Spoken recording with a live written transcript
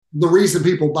the reason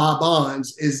people buy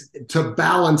bonds is to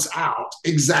balance out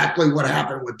exactly what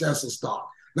happened with Tesla stock.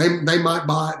 They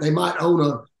might own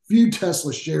a few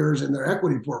Tesla shares in their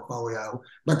equity portfolio,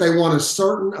 but they want a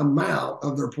certain amount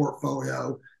of their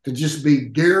portfolio to just be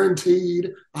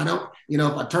guaranteed. I don't, if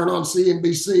I turn on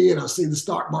CNBC and I see the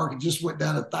stock market just went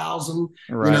down 1,000,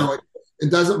 Right.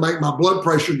 it doesn't make my blood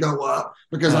pressure go up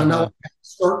because I know I Uh-huh. have a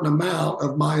certain amount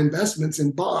of my investments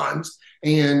in bonds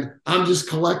and I'm just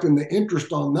collecting the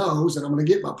interest on those and I'm going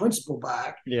to get my principal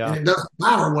back. And Yeah. it doesn't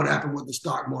matter what happened with the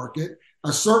stock market.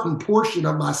 A certain portion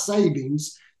of my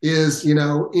savings is,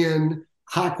 in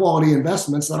high quality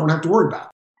investments that I don't have to worry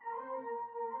about.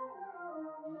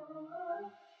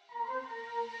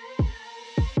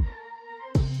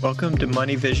 Welcome to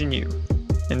Money Vision U.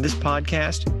 In this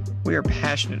podcast, we are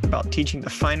passionate about teaching the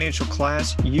financial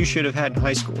class you should have had in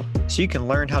high school so you can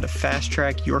learn how to fast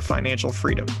track your financial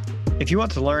freedom. If you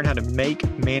want to learn how to make,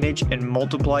 manage, and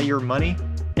multiply your money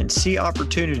and see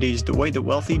opportunities the way the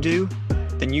wealthy do,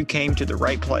 then you came to the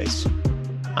right place.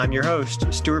 I'm your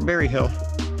host, Stuart Berryhill.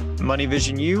 Money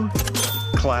Vision U,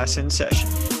 class in session.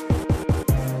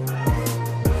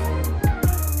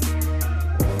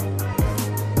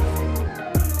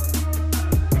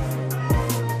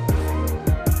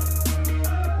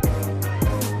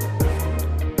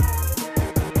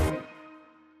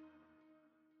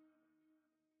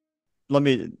 Let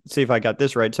me see if I got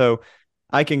this right. So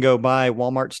I can go buy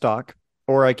Walmart stock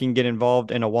or I can get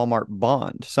involved in a Walmart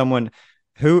bond. Someone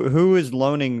who is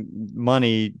loaning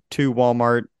money to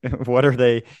Walmart, what are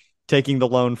they taking the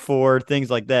loan for?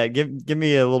 Things like that. Give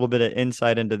me a little bit of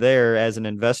insight into there as an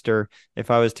investor.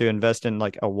 If I was to invest in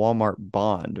like a Walmart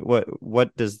bond,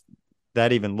 what does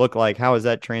that even look like? How is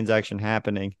that transaction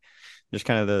happening? Just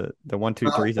kind of the one,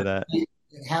 two, threes of that. It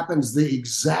happens the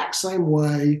exact same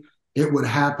way it would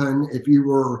happen if you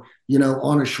were,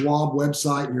 on a Schwab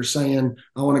website and you're saying,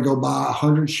 I want to go buy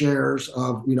 100 shares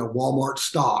of, Walmart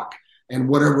stock and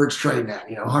whatever it's trading at,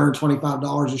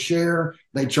 $125 a share,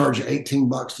 they charge you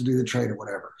 $18 to do the trade or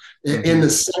whatever. Mm-hmm. In the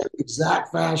same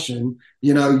exact fashion,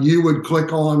 you would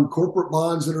click on corporate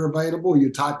bonds that are available. You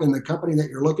type in the company that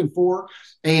you're looking for,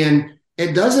 and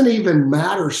it doesn't even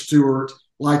matter, Stuart.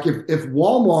 Like if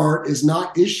Walmart is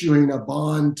not issuing a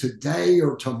bond today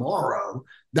or tomorrow,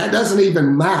 that doesn't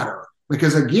even matter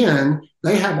because, again,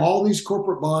 they have all these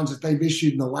corporate bonds that they've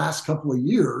issued in the last couple of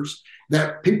years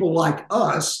that people like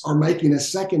us are making a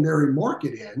secondary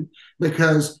market in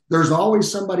because there's always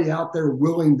somebody out there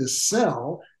willing to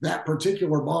sell that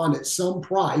particular bond at some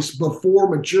price before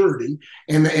maturity.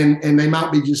 And they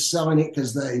might be just selling it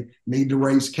because they need to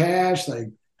raise cash. They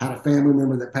had a family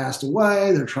member that passed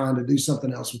away. They're trying to do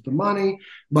something else with the money,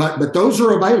 but those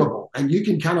are available and you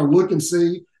can kind of look and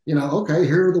see, okay,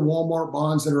 here are the Walmart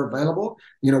bonds that are available.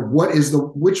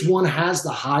 Which one has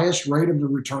the highest rate of the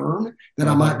return that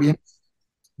I might be in?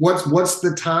 What's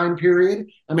the time period?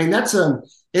 I mean,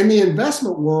 in the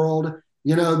investment world,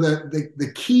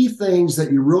 the key things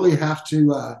that you really have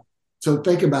to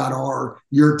think about are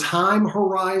your time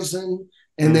horizon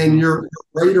and then your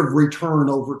rate of return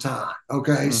over time.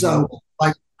 Okay. So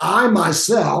like I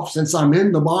myself, since I'm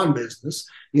in the bond business,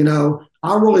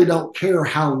 I really don't care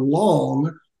how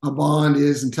long a bond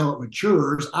is until it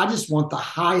matures. I just want the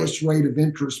highest rate of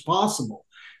interest possible.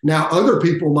 Now, other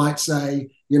people might say,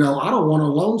 I don't want to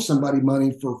loan somebody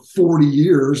money for 40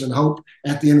 years and hope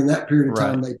at the end of that period of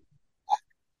time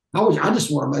I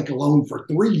just want to make a loan for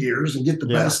 3 years and get the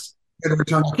best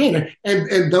return I can.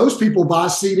 And those people buy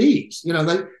CDs.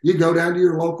 You go down to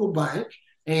your local bank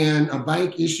and a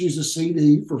bank issues a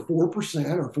CD for 4%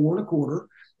 or 4.25%.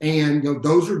 And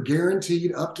those are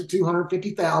guaranteed up to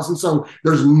 $250,000. So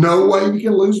there's no way you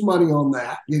can lose money on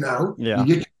that. You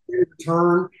get your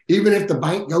return, even if the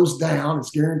bank goes down, it's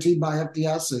guaranteed by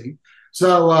FDIC.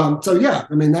 So yeah,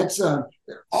 I mean that's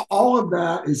all of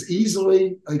that is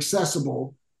easily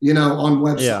accessible, on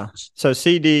websites. Yeah. So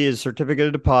CD is certificate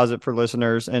of deposit for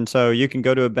listeners, and so you can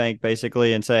go to a bank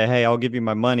basically and say, "Hey, I'll give you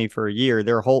my money for a year."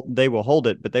 They will hold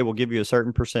it, but they will give you a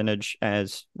certain percentage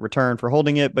as return for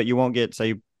holding it. But you won't get, say,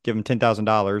 you give them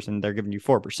 $10,000 and they're giving you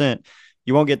 4%.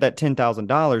 You won't get that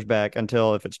 $10,000 back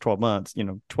until if it's 12 months,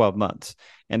 12 months,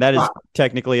 and that is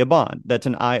technically a bond. That's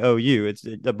an IOU. It's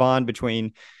a bond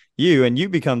between you and you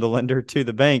become the lender to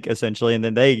the bank essentially, and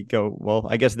then they go, well,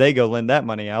 I guess they go lend that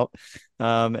money out.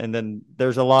 And then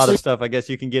there's a lot of stuff I guess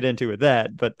you can get into with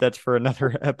that, but that's for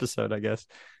another episode, I guess.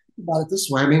 About it this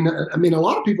way. I mean, a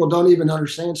lot of people don't even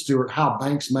understand, Stuart, how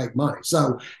banks make money.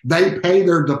 So they pay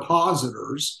their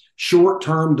depositors,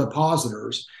 short-term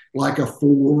depositors. like a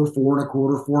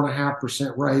 4.25%,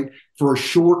 4.5% rate for a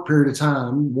short period of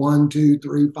time, 1, 2,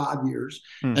 3, 5 years.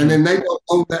 Mm-hmm. And then they will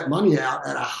loan that money out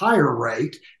at a higher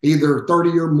rate, either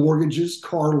 30-year mortgages,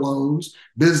 car loans,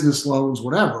 business loans,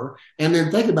 whatever. And then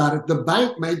think about it, the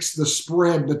bank makes the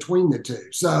spread between the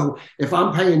two. So if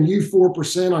I'm paying you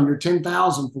 4% on your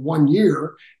 $10,000 for 1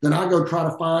 year, then I go try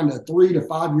to find a 3 to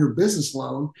 5 year business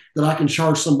loan that I can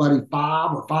charge somebody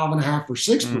 5 or 5.5 or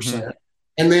 6%. Mm-hmm.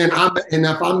 And then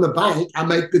if I'm the bank, I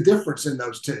make the difference in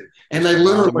those two. And they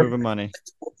literally moving money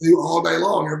do all day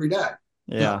long, every day.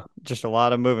 Yeah, just a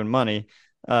lot of moving money.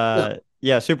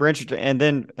 Yeah, super interesting. And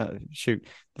then the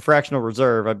fractional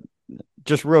reserve,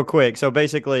 just real quick. So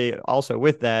basically, also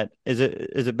with that, is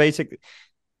it basic?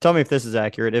 Tell me if this is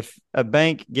accurate. If a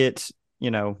bank gets,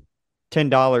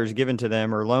 $10 given to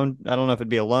them or loan, I don't know if it'd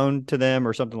be a loan to them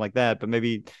or something like that, but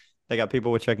maybe they got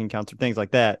people with checking accounts or things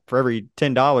like that. For every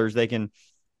 $10 they can,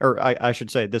 or I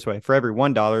should say it this way, for every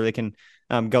 $1 they can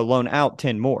go loan out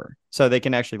 10 more. So they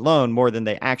can actually loan more than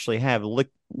they actually have,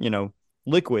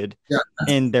 liquid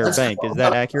in their bank. Is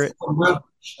that accurate?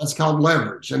 That's called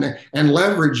leverage. And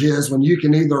leverage is when you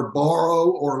can either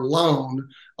borrow or loan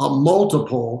a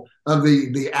multiple of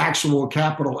the actual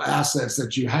capital assets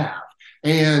that you have.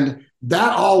 And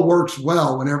that all works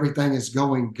well when everything is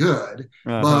going good.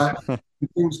 Uh-huh. But when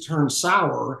things turn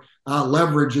sour,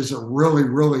 leverage is a really,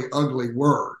 really ugly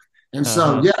word. And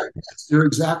so, you're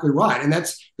exactly right. And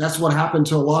that's what happened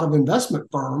to a lot of investment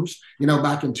firms,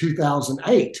 back in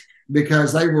 2008,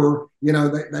 because they were,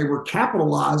 they were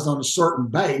capitalized on a certain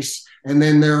base, and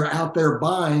then they're out there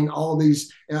buying all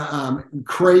these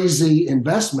crazy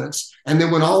investments. And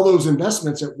then when all those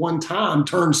investments at one time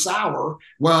turn sour,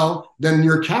 well, then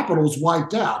your capital's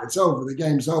wiped out. It's over. The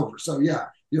game's over. So,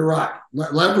 you're right.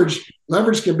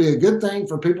 Leverage can be a good thing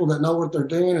for people that know what they're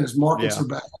doing as markets are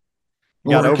bad.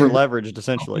 Got over leveraged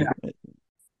essentially. Yeah.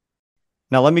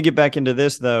 Now let me get back into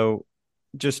this though.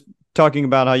 Just talking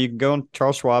about how you can go on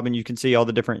Charles Schwab and you can see all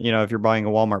the different, if you're buying a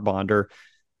Walmart bond or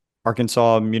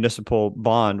Arkansas municipal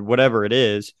bond, whatever it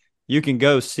is, you can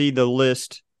go see the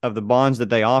list of the bonds that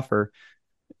they offer.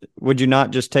 Would you not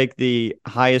just take the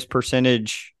highest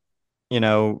percentage,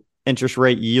 interest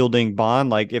rate yielding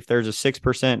bond? Like if there's a 6%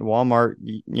 Walmart,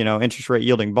 interest rate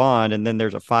yielding bond, and then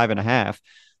there's a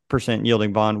 5.5%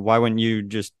 yielding bond, why wouldn't you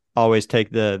just always take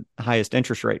the highest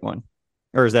interest rate one?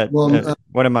 Or is that,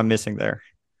 what am I missing there?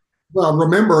 Well,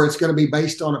 remember, it's going to be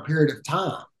based on a period of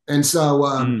time. And so,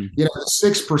 the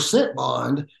 6%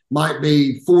 bond might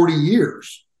be 40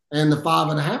 years and the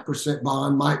 5.5%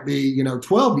 bond might be,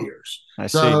 12 years.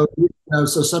 So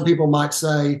some people might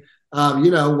say,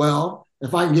 well,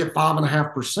 if I can get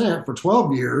 5.5% for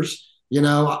 12 years,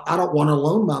 I don't want to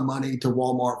loan my money to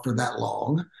Walmart for that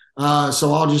long.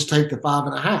 So I'll just take the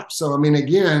 5.5. So,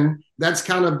 again, that's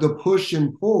kind of the push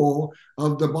and pull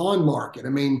of the bond market.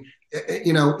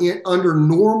 Under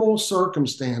normal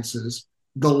circumstances,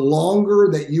 the longer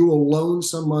that you will loan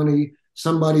somebody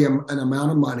an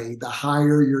amount of money, the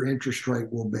higher your interest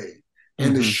rate will be.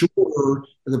 And the shorter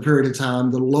the period of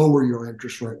time, the lower your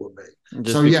interest rate will be.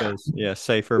 Just because,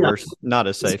 safer versus not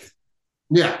as safe.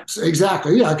 Yeah,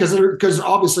 exactly. Yeah, because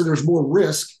obviously there's more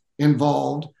risk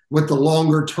involved with the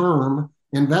longer term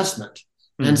investment.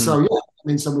 And so,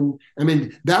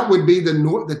 that would be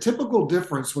the typical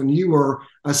difference when you are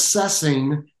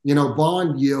assessing,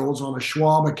 bond yields on a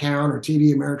Schwab account or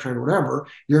TD Ameritrade or whatever.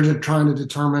 You're just trying to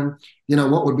determine,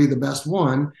 what would be the best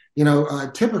one.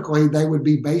 Typically they would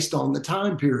be based on the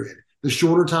time period. The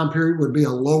shorter time period would be a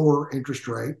lower interest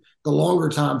rate. The longer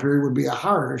time period would be a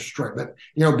higher interest rate. But,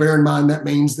 bear in mind that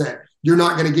means that you're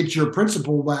not going to get your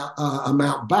principal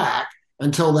amount back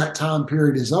until that time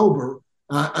period is over,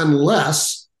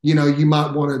 unless, you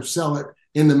might want to sell it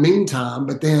in the meantime.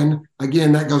 But then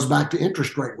again, that goes back to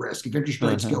interest rate risk. If interest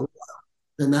rates go up,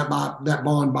 then that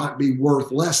bond might be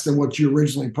worth less than what you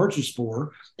originally purchased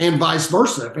for, and vice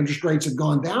versa. If interest rates have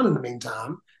gone down in the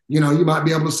meantime, you might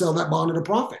be able to sell that bond at a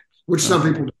profit, which some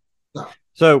people do.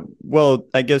 So, well,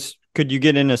 I guess, could you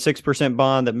get in a 6%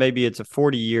 bond that maybe it's a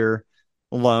 40-year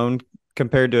loan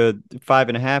compared to a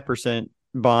 5.5%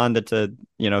 bond that's a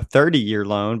 30-year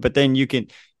loan? But then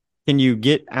can you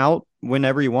get out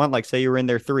whenever you want? Like, say you're in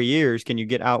there 3 years, can you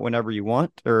get out whenever you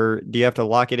want? Or do you have to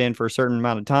lock it in for a certain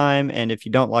amount of time? And if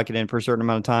you don't lock it in for a certain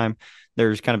amount of time,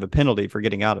 there's kind of a penalty for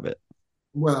getting out of it.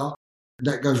 Well,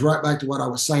 that goes right back to what I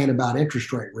was saying about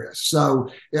interest rate risk. So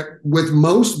with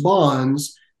most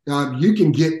bonds, you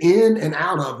can get in and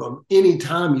out of them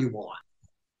anytime you want.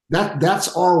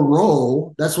 That's our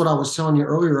role. That's what I was telling you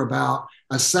earlier about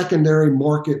a secondary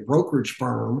market brokerage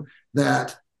firm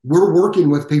that we're working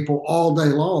with people all day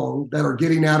long that are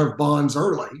getting out of bonds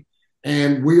early.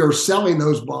 And we are selling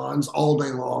those bonds all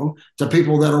day long to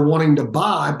people that are wanting to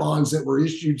buy bonds that were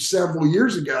issued several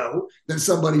years ago that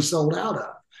somebody sold out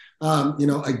of.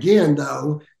 Again,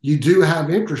 though, you do have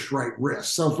interest rate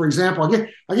risk. So, for example,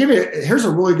 here's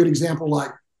a really good example.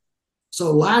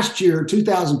 So last year,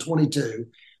 2022,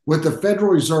 with the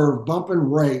Federal Reserve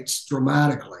bumping rates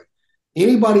dramatically,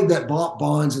 anybody that bought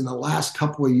bonds in the last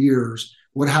couple of years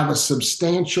would have a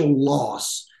substantial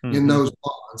loss in those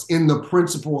bonds in the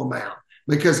principal amount,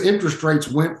 because interest rates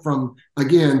went from,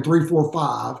 again, 3, 4,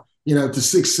 5, to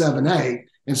 6, 7, 8.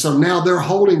 And so now they're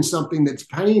holding something that's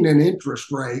paying an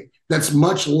interest rate that's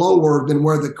much lower than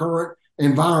where the current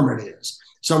environment is.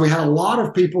 So we had a lot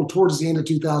of people towards the end of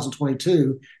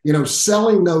 2022,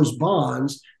 selling those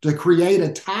bonds to create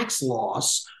a tax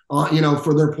loss,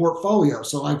 for their portfolio.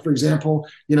 So, like, for example,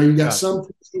 you got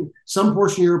some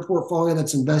portion of your portfolio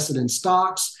that's invested in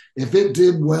stocks. If it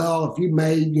did well, if you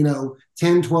made, 10,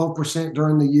 12%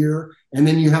 during the year, and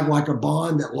then you have like a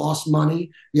bond that lost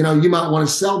money, you might want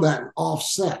to sell that and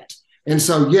offset. And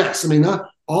so, yes,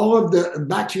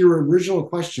 back to your original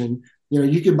question,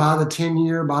 you could buy the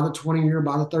 10-year, buy the 20-year,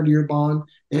 buy the 30-year bond.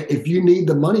 If you need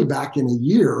the money back in a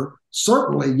year,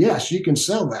 certainly, yes, you can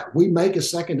sell that. We make a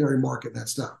secondary market, that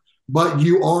stuff. But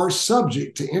you are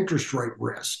subject to interest rate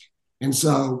risk. And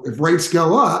so if rates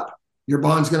go up, your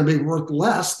bond's going to be worth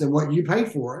less than what you pay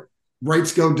for it.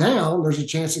 Rates go down, there's a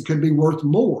chance it could be worth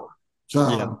more.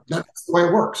 So that's the way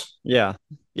it works. Yeah.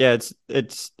 Yeah.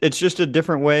 It's just a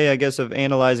different way, I guess, of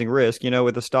analyzing risk.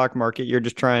 With the stock market, you're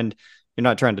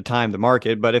not trying to time the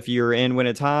market, but if you're in when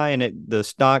it's high and the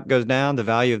stock goes down, the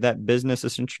value of that business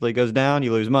essentially goes down,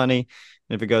 you lose money.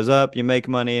 And if it goes up, you make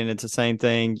money. And it's the same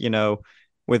thing,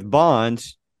 with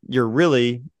bonds, your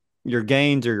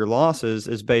gains or your losses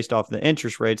is based off the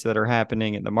interest rates that are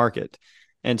happening in the market.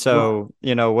 And so,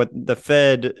 what the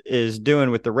Fed is doing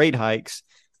with the rate hikes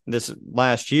this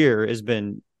last year has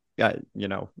been,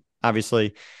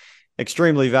 obviously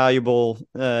extremely valuable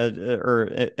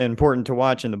or important to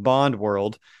watch in the bond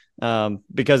world,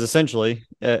 because essentially,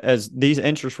 as these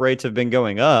interest rates have been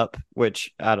going up,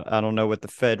 which I don't know what the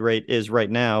Fed rate is right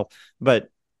now, but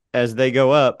as they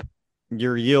go up,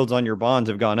 your yields on your bonds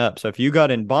have gone up. So if you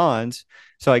got in bonds,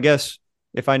 so I guess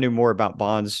if I knew more about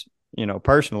bonds,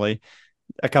 personally,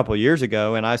 a couple of years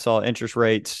ago, and I saw interest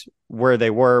rates where they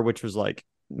were, which was like,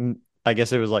 I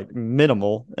guess it was like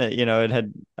minimal, I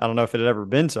don't know if it had ever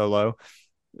been so low.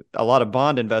 A lot of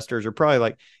bond investors are probably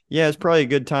like, yeah, it's probably a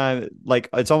good time. Like,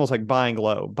 it's almost like buying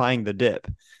low, buying the dip,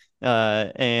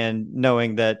 and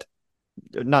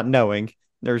not knowing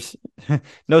there's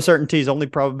no certainties, only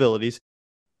probabilities.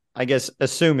 I guess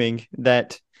assuming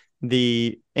that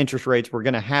the interest rates were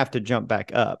going to have to jump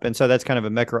back up. And so that's kind of a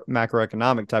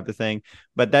macroeconomic type of thing.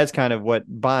 But that's kind of what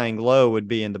buying low would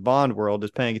be in the bond world,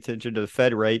 is paying attention to the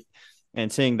Fed rate and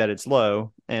seeing that it's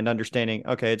low and understanding,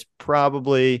 okay, it's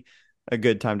probably a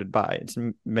good time to buy. It's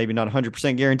maybe not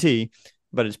 100% guarantee,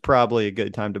 but it's probably a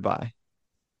good time to buy.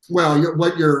 Well,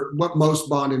 what most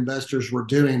bond investors were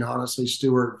doing, honestly,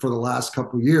 Stuart, for the last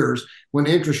couple of years, when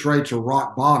interest rates are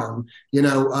rock bottom,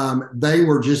 they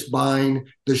were just buying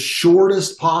the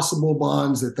shortest possible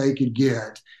bonds that they could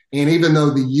get. And even though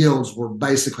the yields were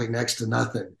basically next to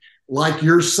nothing, like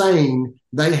you're saying,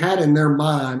 they had in their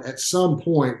mind at some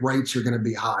point rates are going to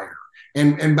be higher,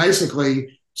 and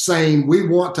basically saying we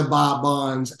want to buy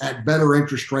bonds at better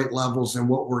interest rate levels than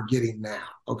what we're getting now.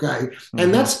 Okay,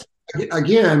 and that's.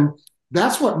 Again,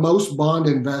 that's what most bond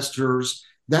investors,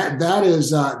 that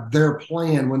is their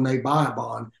plan when they buy a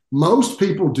bond. Most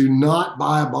people do not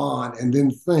buy a bond and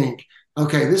then think,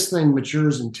 okay, this thing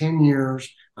matures in 10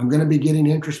 years. I'm going to be getting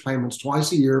interest payments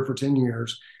twice a year for 10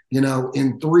 years.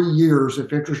 In 3 years,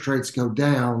 if interest rates go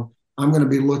down, I'm going to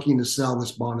be looking to sell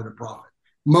this bond at a profit.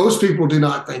 Most people do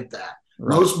not think that.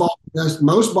 Right.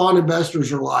 Most bond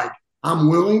investors are like, I'm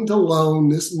willing to loan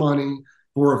this money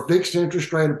for a fixed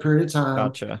interest rate, a period of time.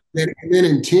 Gotcha. And then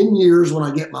in 10 years, when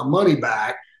I get my money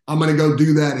back, I'm going to go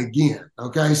do that again.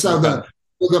 Okay. So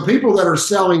the people that are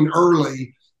selling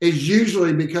early is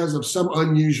usually because of some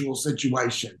unusual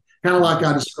situation. Kind of like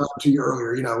I described to you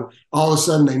earlier, all of a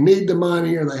sudden they need the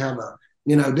money, or they have a,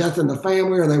 death in the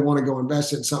family, or they want to go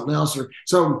invest it in something else.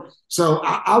 So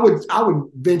I would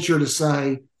venture to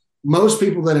say most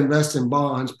people that invest in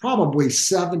bonds, probably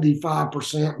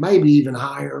 75%, maybe even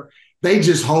higher, they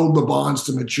just hold the bonds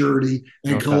to maturity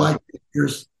and collect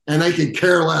years, and they could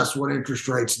care less what interest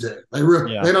rates do. They don't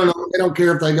know. They don't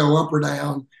care if they go up or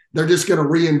down. they're just going to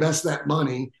reinvest that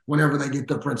money whenever they get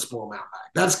their principal amount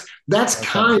back. That's Okay.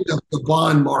 kind of the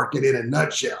bond market in a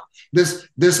nutshell.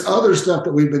 This other stuff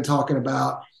that we've been talking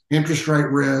about, interest rate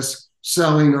risk,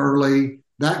 selling early,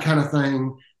 that kind of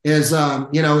thing, is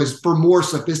is for more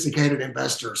sophisticated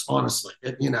investors, honestly.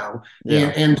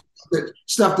 And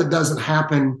stuff that doesn't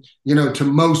happen, to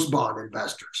most bond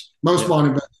investors. Most bond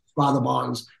investors buy the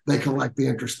bonds, they collect the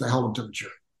interest, they hold them to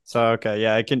maturity. So okay,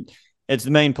 yeah, it's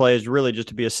the main play is really just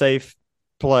to be a safe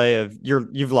play of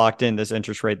you've locked in this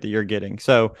interest rate that you're getting.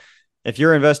 So if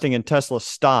you're investing in Tesla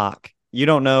stock, you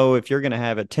don't know if you're going to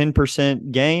have a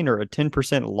 10% gain or a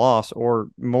 10% loss or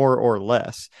more or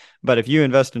less. But if you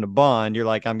invest in a bond, you're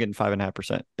like, I'm getting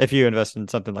 5.5% if you invest in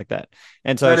something like that.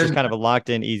 And so it's just kind of a locked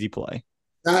in easy play.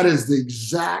 That is the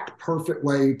exact perfect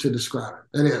way to describe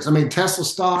it. It is. I mean, Tesla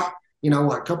stock,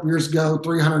 a couple years ago,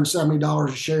 $370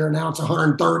 a share. Now it's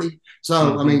 $130.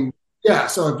 So, I mean, yeah.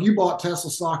 So if you bought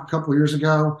Tesla stock a couple of years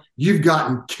ago, you've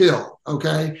gotten killed.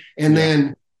 Okay. And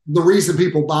then the reason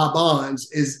people buy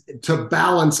bonds is to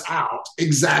balance out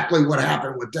exactly what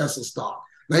happened with Tesla stock.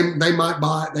 They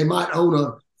might own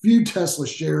a few Tesla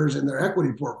shares in their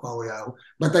equity portfolio,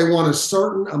 but they want a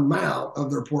certain amount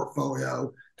of their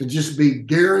portfolio to just be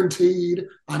guaranteed.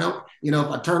 I don't, if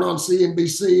I turn on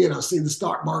CNBC and I see the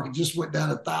stock market just went down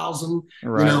 1,000,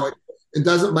 right. It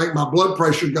doesn't make my blood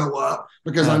pressure go up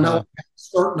because I know I have a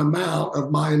certain amount of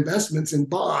my investments in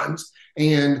bonds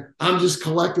and I'm just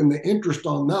collecting the interest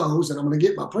on those and I'm going to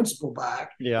get my principal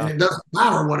back. Yeah. And it doesn't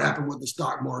matter what happened with the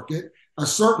stock market. A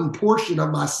certain portion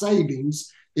of my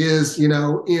savings is,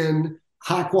 in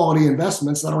high quality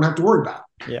investments that I don't have to worry about.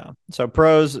 Yeah. So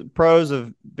pros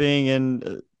of being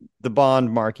in the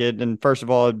bond market, and first of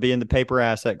all, it'd be in the paper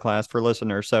asset class for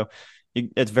listeners. So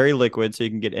it's very liquid, so you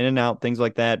can get in and out, things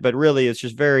like that. But really, it's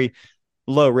just very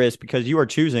low risk because you are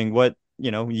choosing what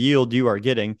yield you are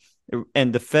getting,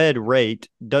 and the Fed rate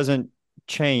doesn't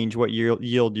change what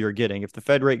yield you're getting. If the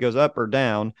Fed rate goes up or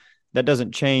down, that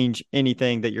doesn't change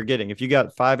anything that you're getting. If you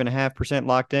got 5.5%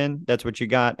 locked in, that's what you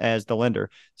got as the lender.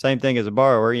 Same thing as a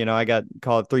borrower. I got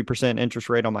call it 3% interest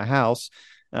rate on my house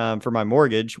for my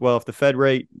mortgage. Well, if the Fed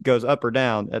rate goes up or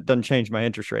down, that doesn't change my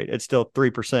interest rate. It's still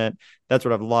 3%. That's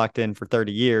what I've locked in for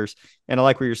 30 years. And I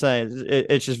like what you're saying.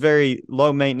 It's just very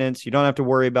low maintenance. You don't have to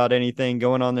worry about anything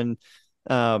going on in,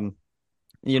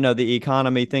 the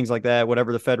economy, things like that.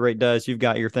 Whatever the Fed rate does, you've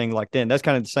got your thing locked in. That's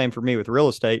kind of the same for me with real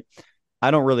estate. I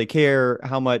don't really care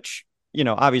how much,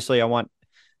 obviously I want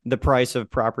the price of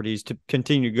properties to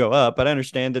continue to go up, but I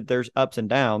understand that there's ups and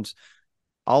downs.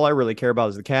 All I really care about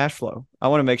is the cash flow. I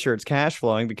want to make sure it's cash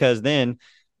flowing because then,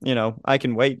 I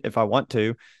can wait if I want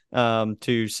to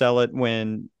sell it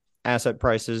when asset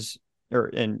prices or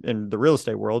in the real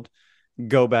estate world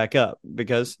go back up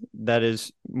because that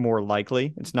is more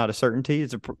likely. It's not a certainty.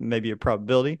 It's maybe a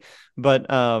probability, but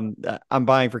I'm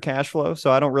buying for cash flow. So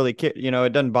I don't really care.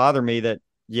 It doesn't bother me that,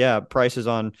 prices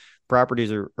on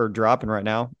properties are dropping right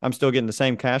now. I'm still getting the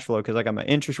same cash flow because I got my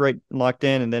interest rate locked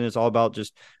in. And then it's all about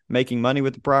just making money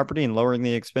with the property and lowering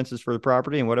the expenses for the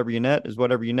property. And whatever you net is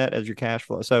whatever you net as your cash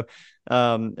flow. So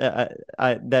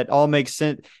that all makes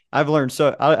sense. I've learned.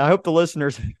 So I hope the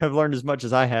listeners have learned as much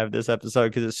as I have this episode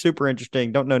because it's super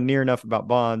interesting. Don't know near enough about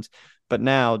bonds, but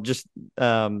now just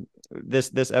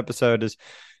this episode is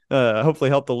hopefully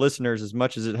helped the listeners as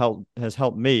much as it has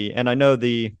helped me. And I know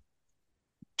the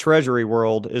treasury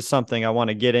world is something I want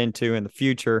to get into in the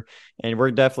future. And we're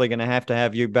definitely going to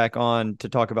have you back on to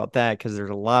talk about that because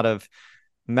there's a lot of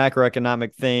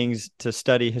macroeconomic things to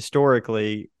study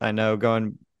historically. I know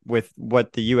going with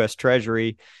what the U.S.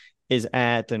 Treasury is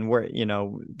at and where,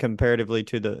 comparatively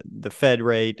to the Fed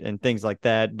rate and things like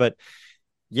that. But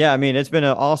yeah, I mean, it's been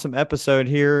an awesome episode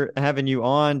here having you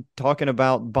on talking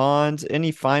about bonds.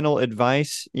 Any final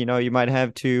advice, you might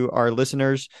have to our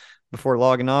listeners before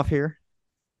logging off here?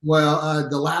 Well,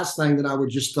 the last thing that I would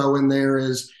just throw in there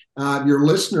is your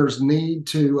listeners need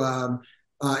to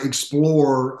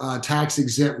explore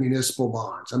tax-exempt municipal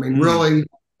bonds. I mean, really,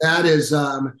 that is,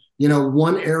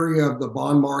 one area of the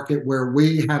bond market where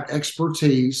we have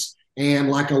expertise. And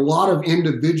like a lot of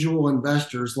individual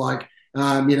investors, like,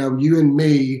 you and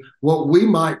me, what we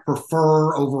might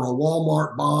prefer over a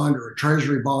Walmart bond or a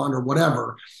Treasury bond or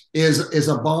whatever is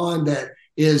a bond that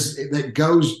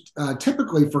goes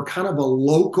typically for kind of a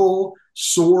local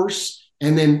source.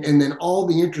 And then all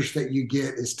the interest that you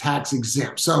get is tax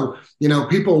exempt. So,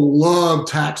 people love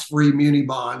tax-free muni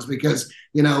bonds because,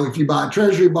 if you buy a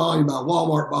Treasury bond, you buy a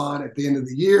Walmart bond at the end of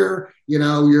the year,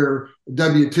 your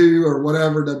W-2 or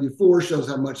whatever, W-4 shows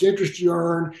how much interest you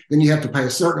earn. Then you have to pay a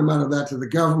certain amount of that to the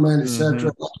government, et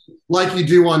cetera. like you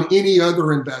do on any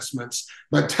other investments.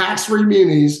 But tax-free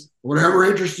munis, whatever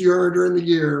interest you earn during the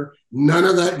year, none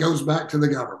of that goes back to the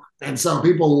government. And so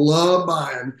people love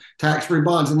buying tax-free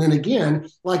bonds. And then again,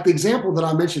 like the example that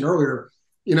I mentioned earlier,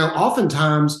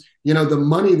 oftentimes, the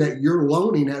money that you're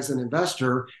loaning as an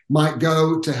investor might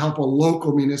go to help a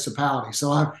local municipality.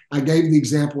 So I gave the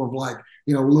example of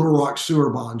Little Rock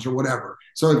sewer bonds or whatever.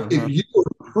 So if you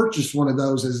purchase one of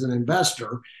those as an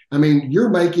investor, I mean, you're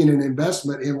making an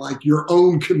investment in your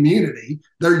own community.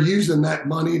 They're using that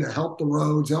money to help the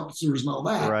roads, help the sewers and all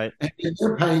that. Right. And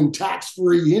they're paying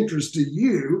tax-free interest to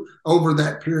you over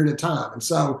that period of time. And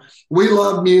so we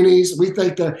love munis. We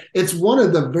think that it's one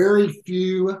of the very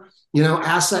few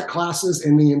asset classes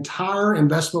in the entire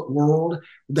investment world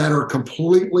that are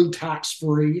completely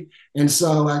tax-free. And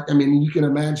so, I mean, you can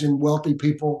imagine wealthy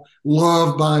people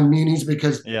love buying munis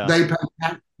because they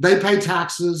pay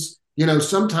taxes,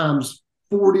 sometimes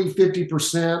 40,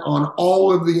 50% on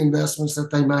all of the investments that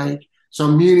they make. So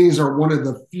munis are one of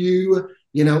the few,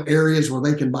 areas where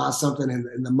they can buy something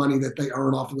and the money that they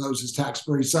earn off of those is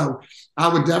tax-free. So I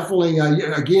would definitely,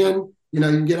 again, you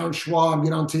can get on Schwab,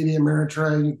 get on TD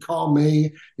Ameritrade, you can call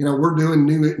me. We're doing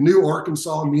new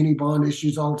Arkansas muni bond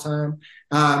issues all the time.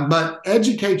 But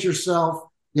educate yourself,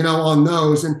 on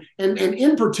those. And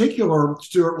in particular,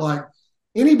 Stuart,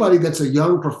 anybody that's a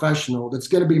young professional that's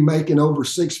going to be making over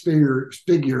six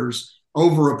figures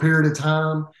over a period of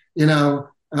time,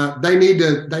 they need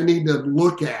to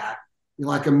look at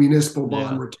a municipal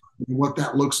bond return, what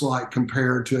that looks like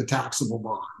compared to a taxable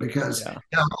bond, because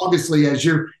obviously as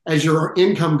your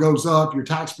income goes up, your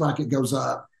tax bracket goes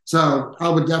up. So I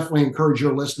would definitely encourage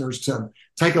your listeners to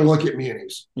take a look at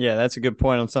munis. Yeah, that's a good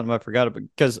point on something I forgot about.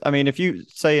 Because I mean, if you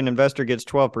say an investor gets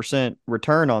 12%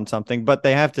 return on something, but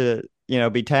they have to,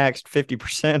 be taxed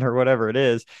 50% or whatever it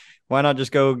is, why not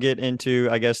just go get into,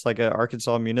 I guess, like an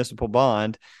Arkansas municipal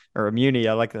bond or a muni?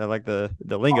 I like the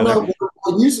lingo.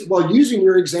 Using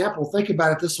your example, think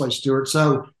about it this way, Stuart.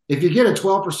 So if you get a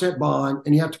 12% bond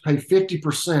and you have to pay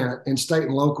 50% in state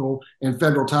and local and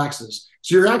federal taxes,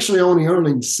 so you're actually only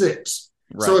earning 6%.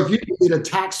 Right. So if you can get a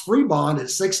tax-free bond at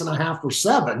 6.5 or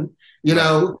 7,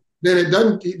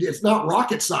 then it's not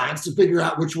rocket science to figure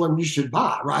out which one you should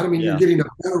buy, right? I mean, you're getting a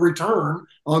better return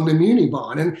on the muni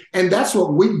bond. And that's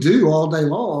what we do all day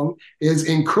long, is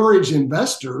encourage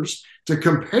investors to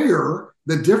compare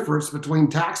the difference between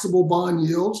taxable bond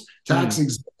yields, tax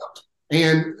exempt.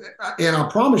 And I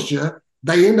promise you,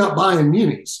 they end up buying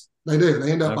munis. They do.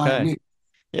 They end up buying munis.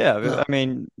 Yeah, I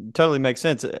mean, totally makes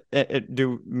sense.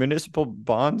 Do municipal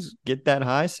bonds get that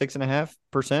high,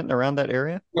 6.5% around that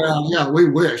area? Well, yeah, we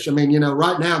wish. I mean,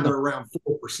 right now they're around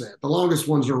 4%. The longest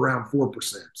ones are around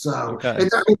 4%. So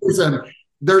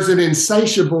there's an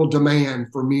insatiable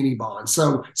demand for muni bonds.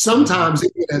 So sometimes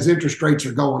even as interest rates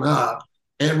are going up,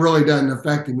 it really doesn't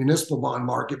affect the municipal bond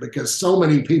market because so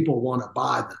many people want to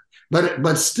buy them.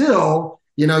 But still,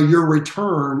 your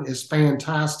return is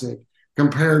fantastic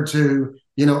compared to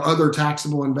other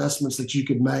taxable investments that you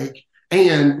could make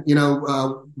and,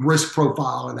 risk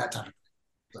profile and that type of thing.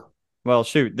 So. Well,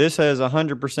 shoot, this has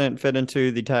 100% fit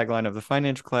into the tagline of the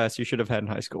financial class you should have had in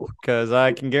high school, because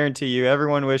I can guarantee you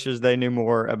everyone wishes they knew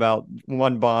more about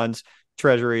bonds,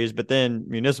 treasuries, but then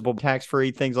municipal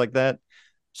tax-free, things like that.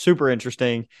 Super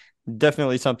interesting.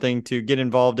 Definitely something to get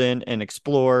involved in and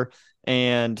explore.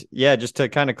 And just to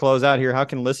kind of close out here, how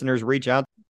can listeners reach out?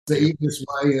 The easiest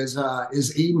way is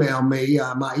email me.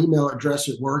 My email address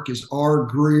at work is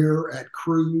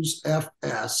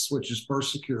rgreer@cruisefs, which is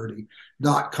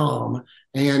firstsecurity.com.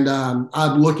 And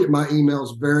I look at my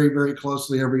emails very, very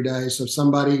closely every day. So if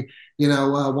somebody,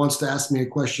 wants to ask me a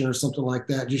question or something like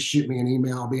that, just shoot me an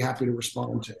email. I'll be happy to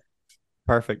respond to it.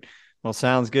 Perfect. Well,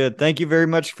 sounds good. Thank you very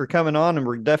much for coming on. And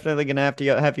we're definitely going to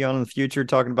have you on in the future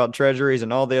talking about treasuries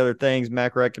and all the other things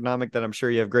macroeconomic that I'm sure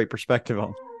you have great perspective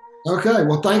on. Okay.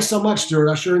 Well, thanks so much, Stuart.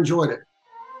 I sure enjoyed it.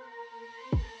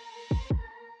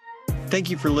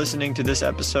 Thank you for listening to this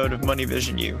episode of Money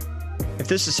Vision U. If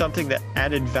this is something that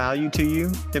added value to you,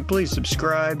 then please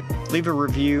subscribe, leave a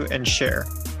review, and share.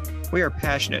 We are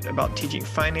passionate about teaching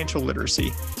financial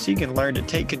literacy so you can learn to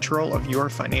take control of your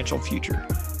financial future.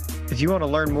 If you want to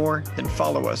learn more, then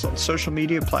follow us on social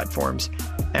media platforms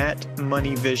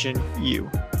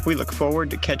 @MoneyVisionU. We look forward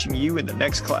to catching you in the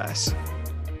next class.